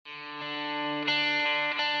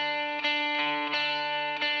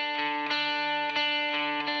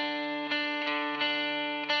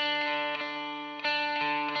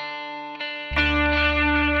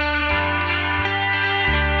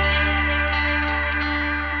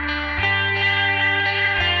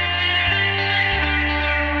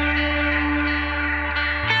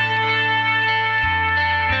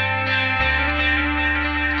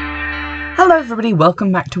Hello everybody,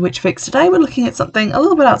 welcome back to Witchfix. Today we're looking at something a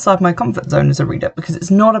little bit outside my comfort zone as a reader, because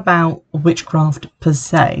it's not about witchcraft per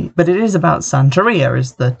se, but it is about Santeria,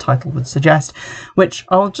 as the title would suggest, which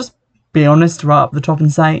I'll just be honest right up the top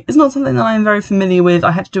and say is not something that I am very familiar with.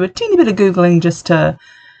 I had to do a teeny bit of Googling just to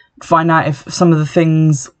find out if some of the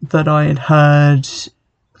things that I had heard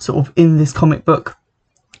sort of in this comic book,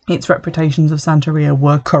 its reputations of Santeria,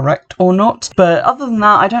 were correct or not. But other than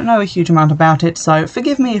that, I don't know a huge amount about it, so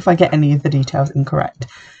forgive me if I get any of the details incorrect.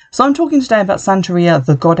 So I'm talking today about Santeria,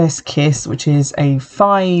 the Goddess Kiss, which is a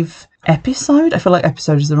 5-episode, I feel like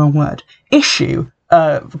episode is the wrong word, issue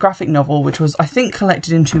graphic novel, which was, I think,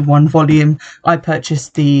 collected into one volume. I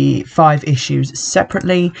purchased the 5 issues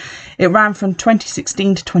separately. It ran from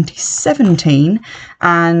 2016 to 2017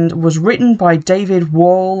 and was written by David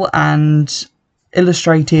Wall and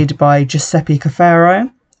illustrated by Giuseppe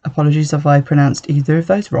Cafaro. Apologies if I pronounced either of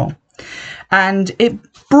those wrong. And it,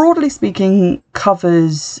 broadly speaking,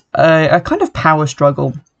 covers a kind of power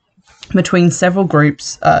struggle between several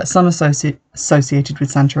groups, some associated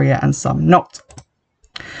with Santeria and some not.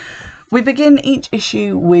 We begin each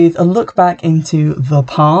issue with a look back into the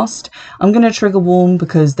past. I'm going to trigger warn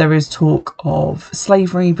because there is talk of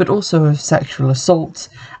slavery, but also of sexual assault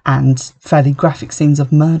and fairly graphic scenes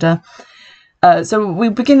of murder. So we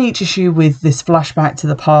begin each issue with this flashback to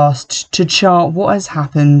the past to chart what has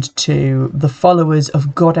happened to the followers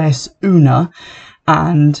of Goddess Una.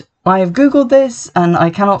 And I have googled this and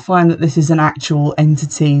I cannot find that this is an actual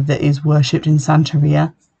entity that is worshipped in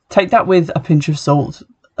Santeria. Take that with a pinch of salt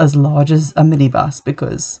as large as a minibus,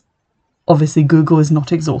 because obviously Google is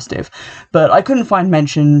not exhaustive, but I couldn't find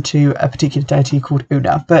mention to a particular deity called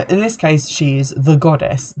Una. But in this case, she is the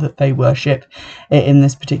goddess that they worship in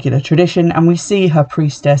this particular tradition, and we see her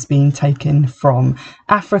priestess being taken from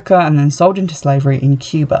Africa and then sold into slavery in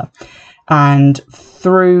Cuba. And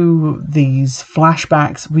through these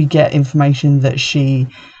flashbacks, we get information that she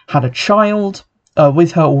had a child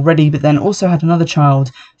with her already, but then also had another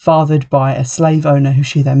child fathered by a slave owner who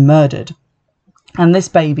she then murdered. And this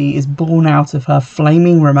baby is born out of her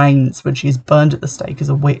flaming remains when she is burned at the stake as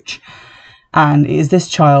a witch. And it is this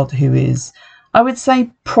child who is, I would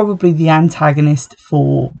say, probably the antagonist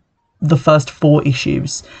for the first 4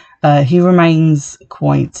 issues. He remains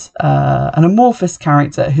quite an amorphous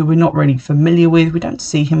character who we're not really familiar with. We don't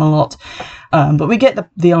see him a lot. But we get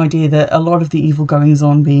the idea that a lot of the evil goings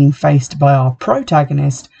on being faced by our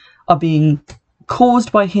protagonist are being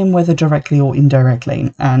caused by him, whether directly or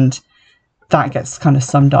indirectly. And that gets kind of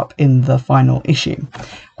summed up in the final issue.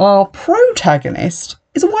 Our protagonist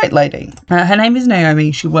is a white lady. Her name is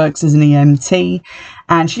Naomi. She works as an EMT,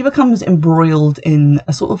 and she becomes embroiled in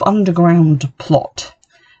a sort of underground plot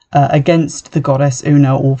against the goddess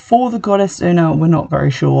Una, or for the goddess Una. We're not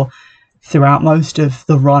very sure throughout most of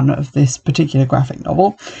the run of this particular graphic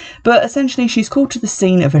novel. But essentially, she's called to the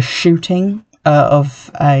scene of a shooting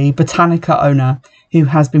of a Botanica owner who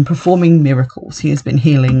has been performing miracles. He has been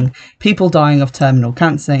healing people dying of terminal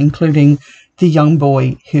cancer, including the young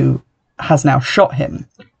boy who has now shot him.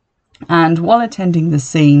 And while attending the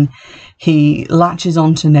scene, he latches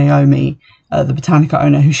onto Naomi, the Botanica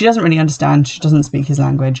owner, who she doesn't really understand. She doesn't speak his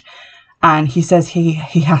language. And he says he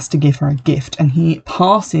has to give her a gift, and he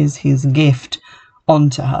passes his gift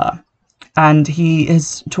onto her. And he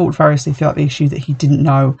has talked variously throughout the issue that he didn't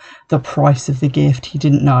know the price of the gift. He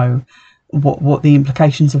didn't know what the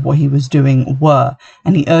implications of what he was doing were,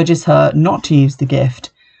 and he urges her not to use the gift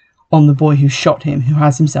on the boy who shot him, who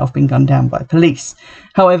has himself been gunned down by police.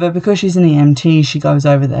 However, because she's an EMT, she goes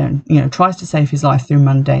over there and tries to save his life through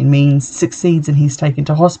mundane means, succeeds, and he's taken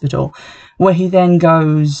to hospital, where he then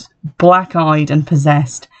goes black-eyed and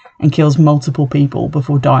possessed and kills multiple people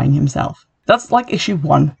before dying himself. That's like issue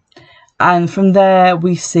 1. And from there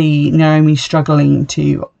we see Naomi struggling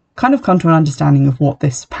to kind of come to an understanding of what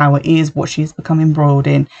this power is, what she's become embroiled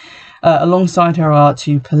in. Alongside her are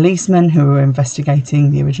 2 policemen who are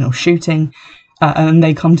investigating the original shooting, and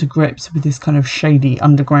they come to grips with this kind of shady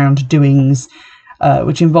underground doings,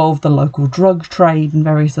 which involve the local drug trade and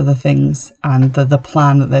various other things, and the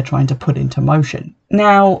plan that they're trying to put into motion.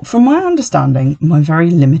 Now, from my understanding, my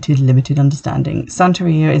very limited understanding,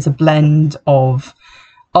 Santeria is a blend of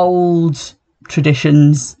old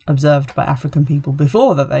traditions observed by African people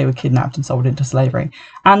before that they were kidnapped and sold into slavery,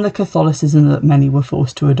 and the Catholicism that many were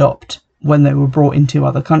forced to adopt when they were brought into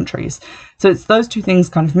other countries. So it's those 2 things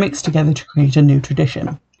kind of mixed together to create a new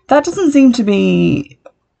tradition. That doesn't seem to be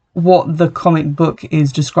what the comic book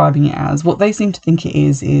is describing it as. What they seem to think it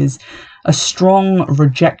is a strong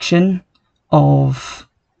rejection of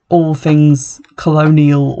all things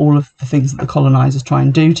colonial, all of the things that the colonizers try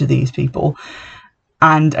and do to these people,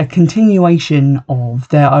 and a continuation of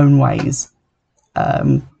their own ways,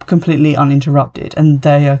 completely uninterrupted, and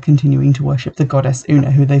they are continuing to worship the goddess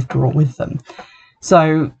Una, who they've brought with them.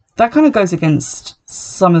 So that kind of goes against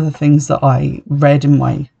some of the things that I read in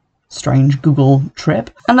my strange Google trip.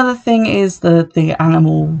 Another thing is the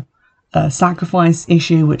animal sacrifice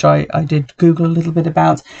issue, which I did Google a little bit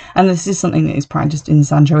about, and this is something that is practiced in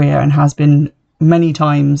Santeria and has been many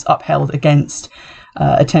times upheld against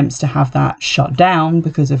attempts to have that shut down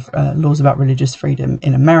because of laws about religious freedom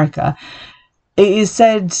in America. It is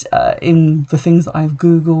said in the things that I've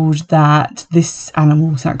Googled that this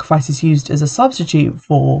animal sacrifice is used as a substitute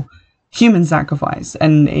for human sacrifice,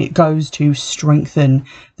 and it goes to strengthen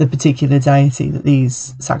the particular deity that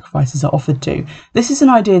these sacrifices are offered to. This is an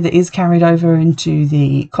idea that is carried over into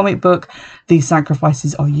the comic book. These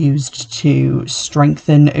sacrifices are used to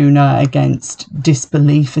strengthen Una against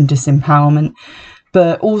disbelief and disempowerment,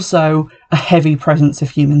 but also a heavy presence of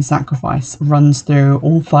human sacrifice runs through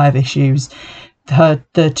all 5 issues.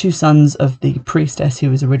 The 2 sons of the priestess who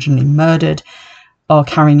was originally murdered are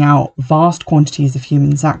carrying out vast quantities of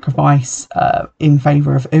human sacrifice in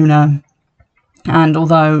favour of Una. And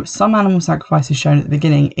although some animal sacrifice is shown at the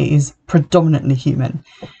beginning, it is predominantly human,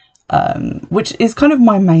 which is kind of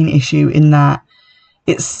my main issue, in that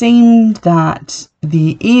it seemed that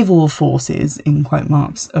the evil forces, in quote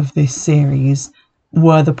marks, of this series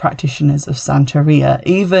were the practitioners of Santeria.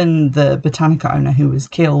 Even the Botanica owner who was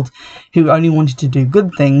killed, who only wanted to do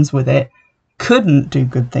good things with it, couldn't do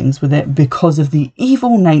good things with it because of the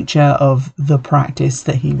evil nature of the practice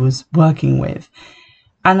that he was working with.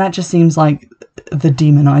 And that just seems like the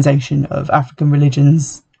demonization of African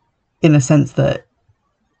religions, in a sense that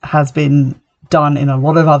has been done in a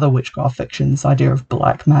lot of other witchcraft fiction, this idea of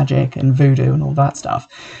black magic and voodoo and all that stuff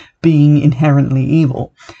being inherently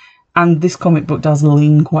evil. And this comic book does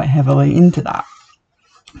lean quite heavily into that.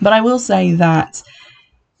 But I will say that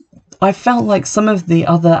I felt like some of the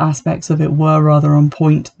other aspects of it were rather on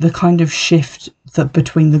point. The kind of shift that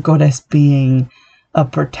between the goddess being a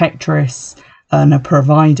protectress and a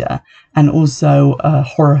provider, and also a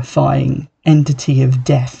horrifying entity of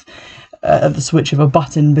death, the switch of a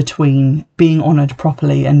button between being honoured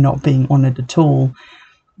properly and not being honoured at all.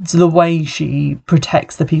 So the way she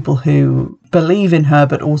protects the people who believe in her,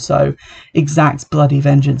 but also exacts bloody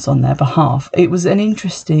vengeance on their behalf. It was an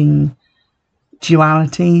interesting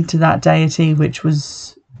duality to that deity, which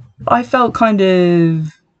was, I felt, kind of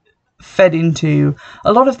fed into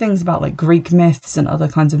a lot of things about like Greek myths and other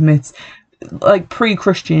kinds of myths, like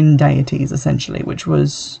pre-Christian deities essentially, which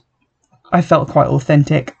was, I felt, quite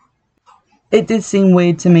authentic. It did seem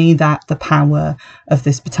weird to me that the power of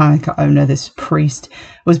this Botanica owner, this priest,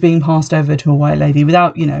 was being passed over to a white lady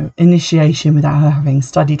without, initiation, without her having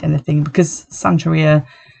studied anything, because Santeria,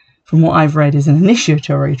 from what I've read, is an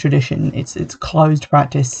initiatory tradition. It's closed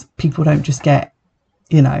practice. People don't just get,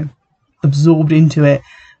 absorbed into it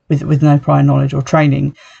with no prior knowledge or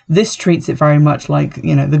training. This treats it very much like,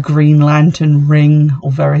 the Green Lantern ring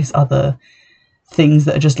or various other things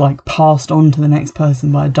that are just like passed on to the next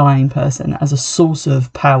person by a dying person as a source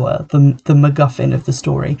of power, the MacGuffin of the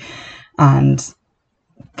story. And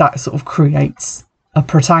that sort of creates a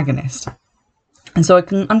protagonist. And so I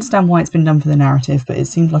can understand why it's been done for the narrative, but it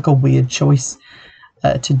seemed like a weird choice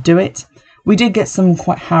to do it. We did get some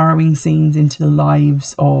quite harrowing scenes into the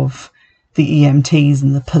lives of the EMTs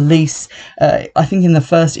and the police. I think in the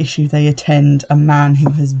first issue they attend a man who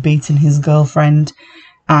has beaten his girlfriend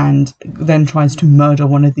and then tries to murder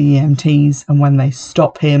one of the EMTs, and when they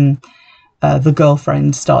stop him, the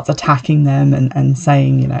girlfriend starts attacking them and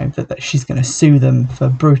saying, that she's going to sue them for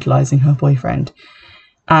brutalising her boyfriend.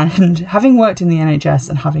 And having worked in the NHS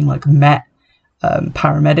and having met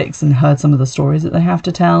paramedics and heard some of the stories that they have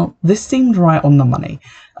to tell, this seemed right on the money.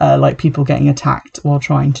 Like people getting attacked while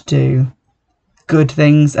trying to do good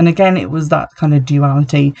things. And again, it was that kind of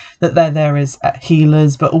duality that they're there as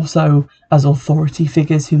healers, but also as authority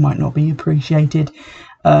figures who might not be appreciated.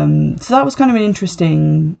 So that was kind of an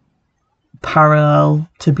interesting parallel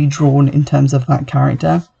to be drawn in terms of that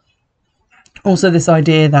character. Also, this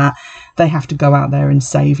idea that they have to go out there and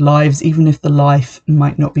save lives, even if the life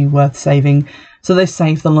might not be worth saving. So they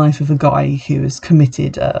save the life of a guy who has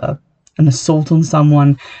committed an assault on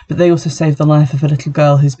someone, but they also save the life of a little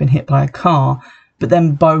girl who's been hit by a car. But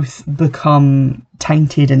then both become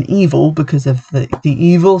tainted and evil because of the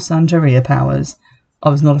evil Santeria powers. I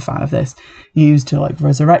was not a fan of this. Used to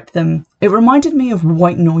resurrect them. It reminded me of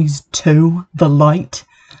White Noise 2, The Light,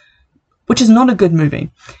 which is not a good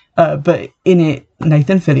movie. But in it,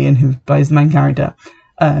 Nathan Fillion, who plays the main character,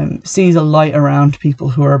 sees a light around people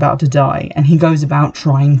who are about to die, and he goes about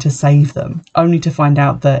trying to save them, only to find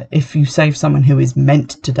out that if you save someone who is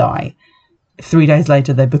meant to die, 3 days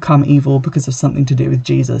later they become evil because of something to do with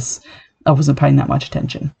Jesus. I wasn't paying that much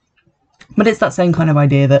attention. But it's that same kind of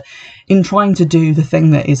idea that in trying to do the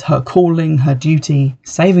thing that is her calling, her duty,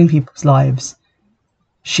 saving people's lives,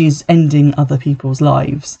 she's ending other people's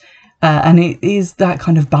lives. And it is that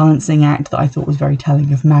kind of balancing act that I thought was very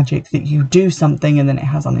telling of magic, that you do something and then it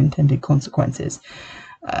has unintended consequences.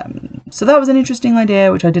 So that was an interesting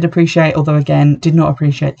idea, which I did appreciate, although again, did not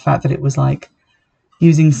appreciate the fact that it was like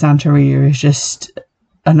using Santeria is just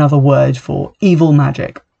another word for evil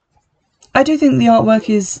magic. I do think the artwork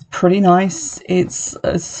is pretty nice. It's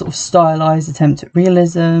a sort of stylized attempt at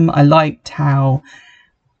realism. I liked how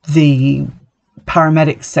the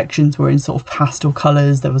paramedic sections were in sort of pastel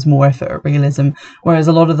colours. There was more effort at realism, whereas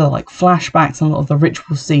a lot of the like flashbacks and a lot of the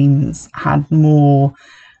ritual scenes had more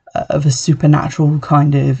of a supernatural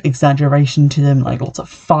kind of exaggeration to them, like lots of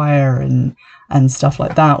fire and stuff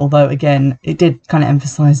like that, although again it did kind of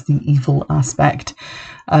emphasize the evil aspect.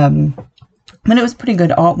 And it was pretty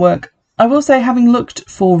good artwork. I will say, having looked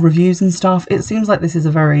for reviews and stuff, it seems like this is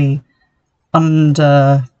a very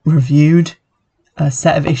under-reviewed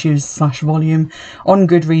set of issues / volume. On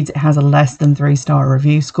Goodreads it has a less than 3-star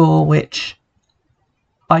review score, which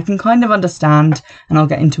I can kind of understand, and I'll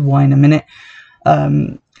get into why in a minute.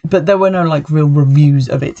 But there were no like real reviews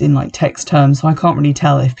of it in like text terms, so I can't really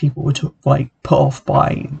tell if people were like put off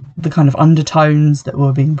by the kind of undertones that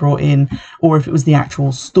were being brought in, or if it was the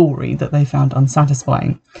actual story that they found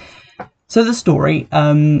unsatisfying. So the story,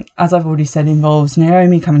 as I've already said, involves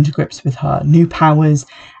Naomi coming to grips with her new powers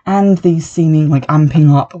and these seeming like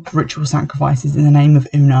amping up of ritual sacrifices in the name of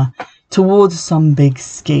Una towards some big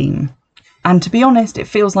scheme. And to be honest, it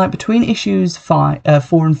feels like between issues 4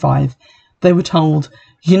 and 5, they were told,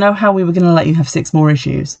 you know how we were going to let you have 6 more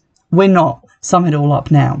issues? We're not. Sum it all up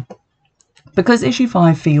now. Because issue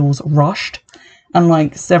 5 feels rushed, and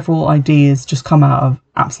like several ideas just come out of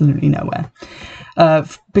absolutely nowhere.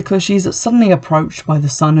 Because she's suddenly approached by the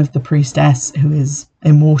son of the priestess, who is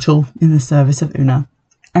immortal in the service of Una.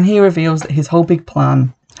 And he reveals that his whole big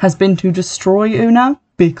plan has been to destroy Una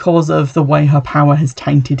because of the way her power has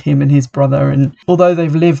tainted him and his brother. And although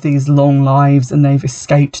they've lived these long lives and they've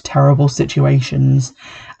escaped terrible situations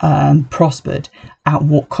and prospered, at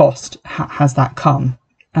what cost has that come?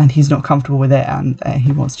 And he's not comfortable with it, and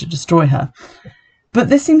he wants to destroy her. But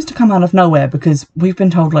this seems to come out of nowhere, because we've been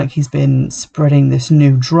told like he's been spreading this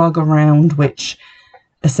new drug around, which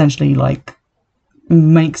essentially like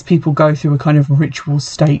makes people go through a kind of ritual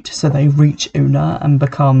state so they reach Una and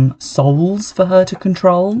become souls for her to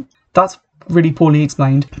control. That's really poorly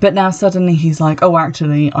explained. But now suddenly he's like, oh,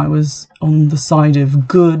 actually, I was on the side of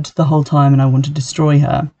good the whole time and I want to destroy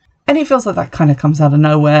her. And it feels like that kind of comes out of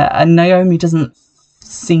nowhere, and Naomi doesn't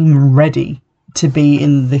seem ready to be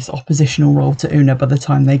in this oppositional role to Una by the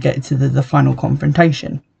time they get to the final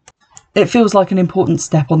confrontation. It feels like an important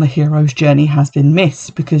step on the hero's journey has been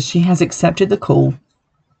missed, because she has accepted the call.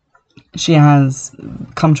 She has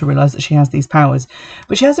come to realise that she has these powers,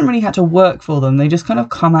 but she hasn't really had to work for them. They just kind of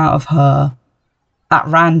come out of her at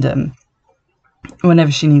random.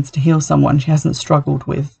 Whenever she needs to heal someone, she hasn't struggled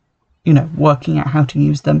with, you know, working out how to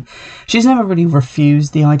use them. She's never really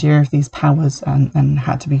refused the idea of these powers and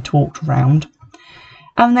had to be talked around.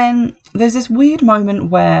 And then there's this weird moment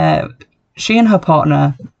where she and her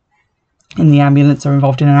partner in the ambulance are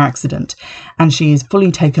involved in an accident, and she is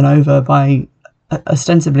fully taken over by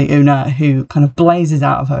ostensibly Una, who kind of blazes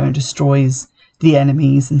out of her and destroys the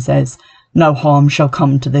enemies and says, no harm shall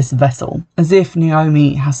come to this vessel, as if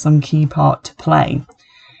Naomi has some key part to play.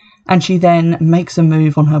 And she then makes a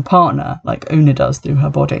move on her partner, like Una does through her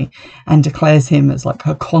body, and declares him as like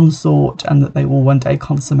her consort, and that they will one day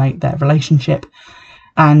consummate their relationship.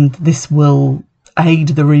 And this will aid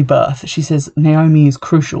the rebirth. She says Naomi is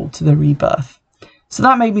crucial to the rebirth. So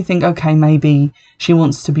that made me think, okay, maybe she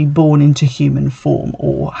wants to be born into human form,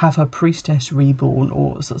 or have her priestess reborn,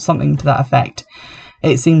 or something to that effect.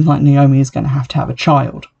 It seems like Naomi is going to have a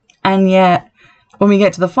child. And yet, when we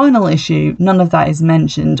get to the final issue, none of that is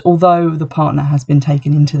mentioned, although the partner has been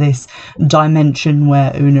taken into this dimension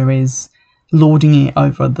where Una is lording it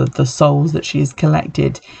over the souls that she has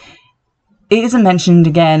collected. It isn't mentioned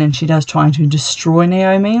again, and she does try to destroy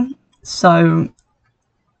Naomi. So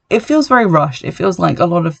it feels very rushed. It feels like a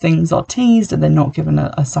lot of things are teased and they're not given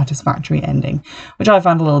a satisfactory ending, which I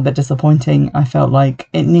found a little bit disappointing. I felt like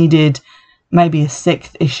it needed maybe a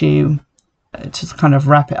 6th issue to kind of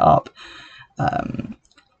wrap it up.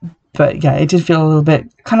 But yeah, it did feel a little bit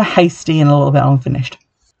kind of hasty and a little bit unfinished.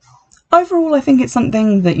 overall, I think it's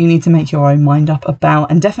something that you need to make your own mind up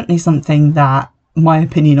about, and definitely something that my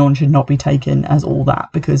opinion on should not be taken as all that,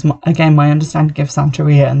 because again, my understanding of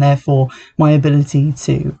Santeria and therefore my ability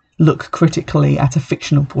to look critically at a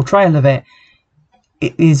fictional portrayal of it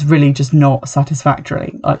is really just not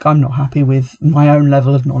satisfactory. Like, I'm not happy with my own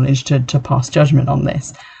level of knowledge to pass judgment on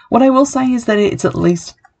this. What I will say is that it's at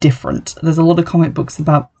least different. There's a lot of comic books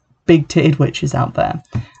about big-titted witches out there.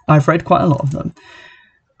 I've read quite a lot of them.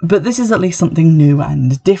 But this is at least something new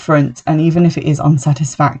and different, and even if it is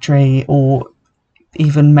unsatisfactory or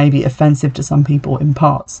even maybe offensive to some people in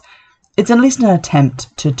parts, it's at least an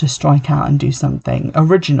attempt to strike out and do something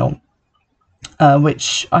original,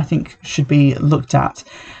 which I think should be looked at,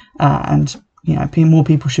 and more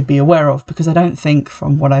people should be aware of, because I don't think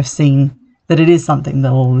from what I've seen that it is something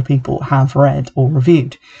that a lot of people have read or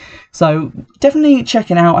reviewed. So definitely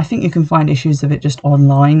check it out. I think you can find issues of it just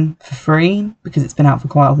online for free, because it's been out for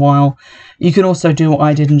quite a while. You can also do what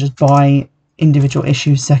I did and just buy individual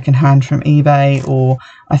issues secondhand from eBay, or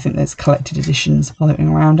I think there's collected editions floating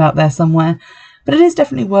around out there somewhere. But it is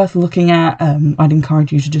definitely worth looking at. I'd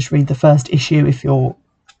encourage you to just read the first issue if you're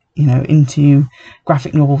into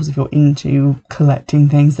graphic novels, if you're into collecting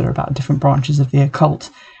things that are about different branches of the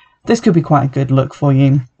occult. This could be quite a good look for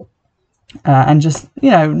you. And just,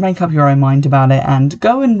 make up your own mind about it, and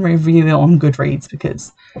go and review it on Goodreads,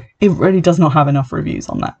 because it really does not have enough reviews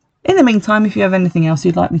on that. In the meantime, if you have anything else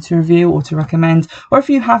you'd like me to review or to recommend, or if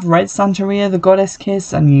you have read Santeria, the Goddess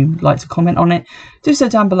Kiss, and you'd like to comment on it, do so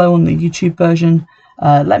down below on the YouTube version.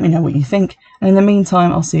 Let me know what you think, and in the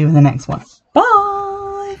meantime, I'll see you in the next one.